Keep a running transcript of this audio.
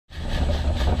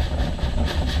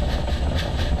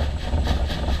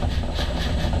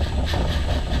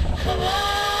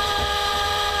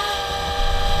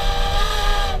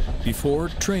before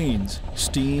trains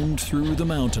steamed through the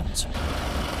mountains,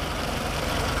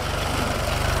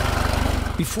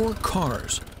 before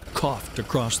cars coughed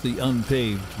across the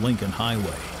unpaved Lincoln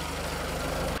Highway,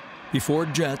 before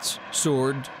jets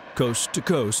soared coast to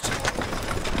coast,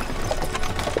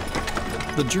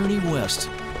 the journey west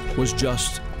was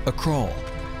just a crawl.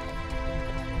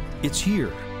 It's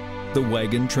here the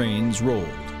wagon trains rolled.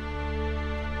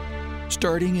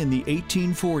 Starting in the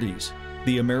 1840s,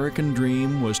 the American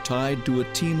dream was tied to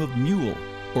a team of mule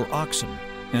or oxen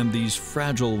and these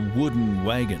fragile wooden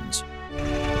wagons.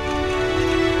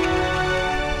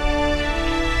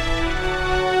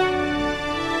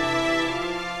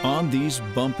 On these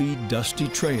bumpy, dusty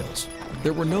trails,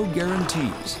 there were no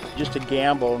guarantees. Just to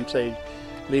gamble and say,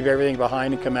 leave everything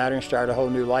behind and come out here and start a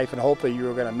whole new life, and hopefully you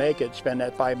were going to make it, spend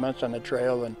that 5 months on the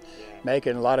trail and make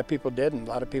it. And a lot of people didn't.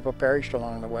 A lot of people perished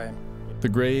along the way. The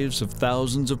graves of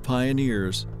thousands of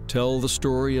pioneers tell the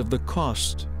story of the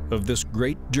cost of this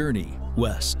great journey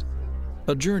west,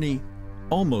 a journey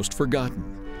almost forgotten.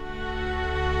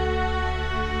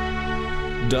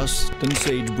 Dust and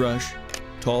sagebrush,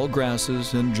 tall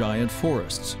grasses and giant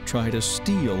forests try to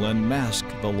steal and mask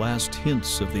the last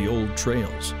hints of the old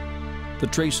trails. The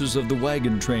traces of the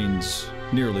wagon trains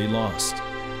nearly lost.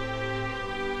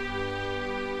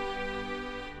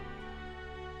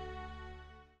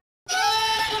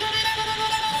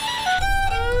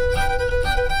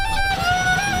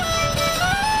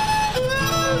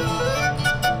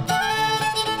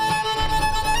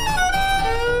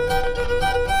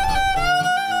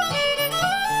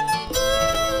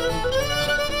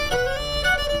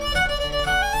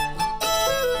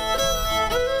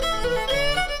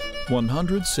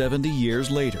 "170 years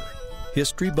later,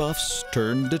 history buffs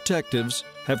turned detectives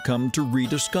have come to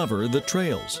rediscover the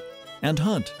trails and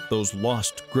hunt those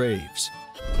lost graves."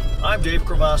 I'm Dave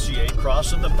Crevassier,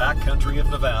 crossing the backcountry of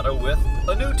Nevada with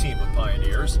a new team of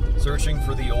pioneers searching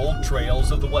for the old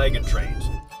trails of the wagon trains.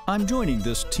 I'm joining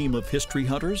this team of history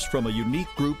hunters from a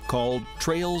unique group called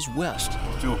Trails West.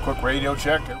 Do a quick radio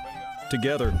check.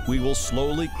 Together, we will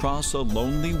slowly cross a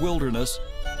lonely wilderness.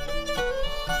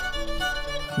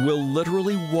 We'll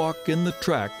literally walk in the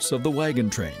tracks of the wagon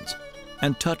trains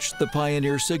and touch the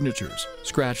pioneer signatures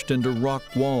scratched into rock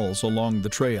walls along the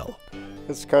trail.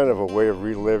 It's kind of a way of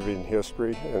reliving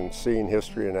history and seeing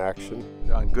history in action.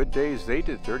 On good days, they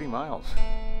did 30 miles,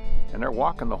 and they're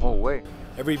walking the whole way.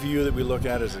 Every view that we look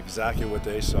at is exactly what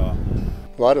they saw.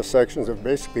 A lot of sections of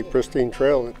basically pristine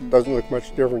trail. It doesn't look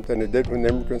much different than it did when the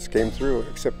immigrants came through,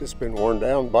 except it's been worn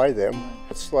down by them.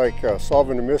 It's like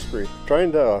solving a mystery,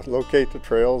 trying to locate the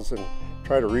trails and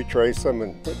try to retrace them,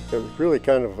 and it was really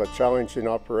kind of a challenging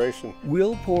operation.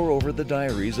 We'll pore over the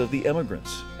diaries of the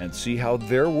immigrants and see how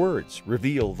their words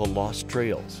reveal the lost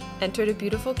trails. Entered a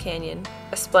beautiful canyon,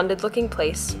 a splendid-looking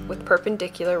place with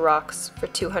perpendicular rocks for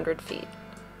 200 feet.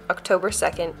 October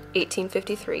 2nd,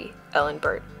 1853, Ellen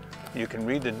Burt. You can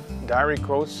read the diary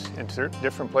quotes in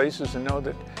different places and know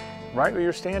that right where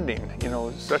you're standing,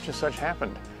 such and such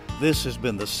happened. This has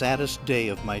been the saddest day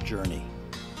of my journey.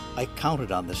 I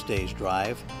counted on this day's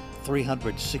drive,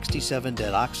 367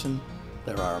 dead oxen.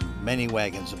 There are many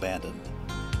wagons abandoned.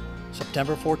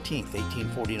 September 14th,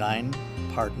 1849,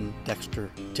 Pardon, Dexter,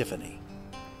 Tiffany.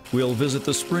 We'll visit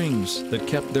the springs that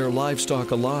kept their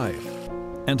livestock alive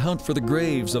and hunt for the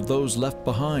graves of those left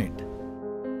behind,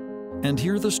 and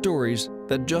hear the stories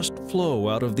that just flow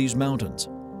out of these mountains.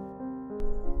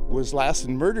 Was last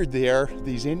murdered there,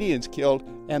 these Indians killed,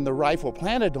 and the rifle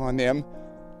planted on them.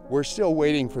 We're still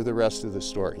waiting for the rest of the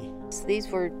story. These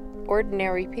were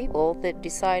ordinary people that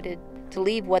decided to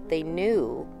leave what they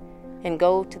knew and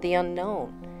go to the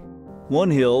unknown. One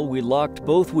hill, we locked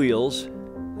both wheels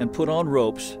and put on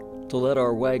ropes to let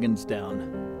our wagons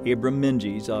down. Abram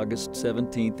Minges, August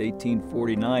 17,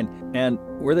 1849. And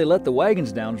where they let the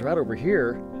wagons down is right over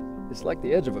here. It's like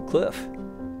the edge of a cliff.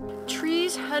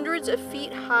 Trees hundreds of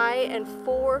feet high and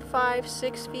 4, 5,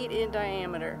 6 feet in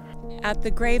diameter. At the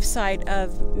gravesite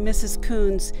of Mrs.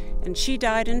 Coons, and she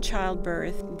died in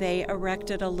childbirth, they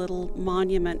erected a little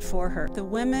monument for her. The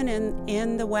women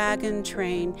in the wagon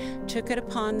train took it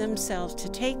upon themselves to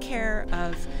take care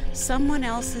of someone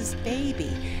else's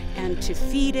baby and to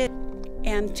feed it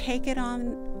and take it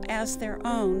on as their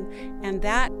own, and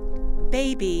that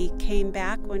baby came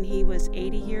back when he was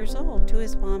 80 years old to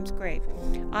his mom's grave.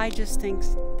 I just think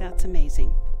that's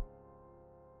amazing.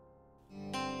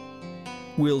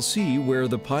 We'll see where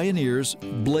the pioneers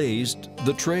blazed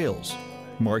the trails,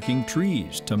 marking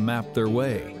trees to map their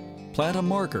way. Plant a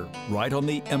marker right on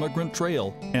the Emigrant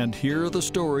Trail and hear the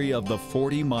story of the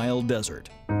 40-mile desert.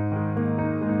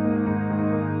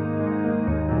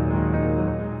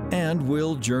 And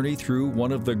we'll journey through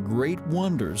one of the great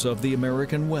wonders of the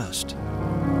American West,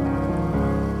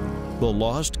 the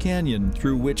Lost Canyon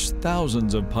through which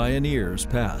thousands of pioneers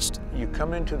passed. You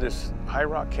come into this high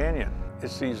rock canyon.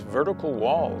 It's these vertical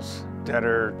walls that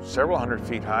are several hundred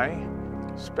feet high.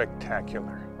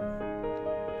 Spectacular.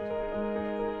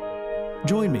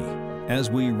 Join me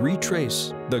as we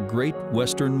retrace the Great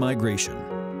Western Migration.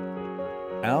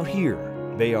 Out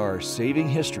here, they are saving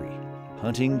history,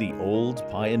 hunting the old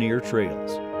pioneer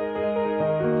trails.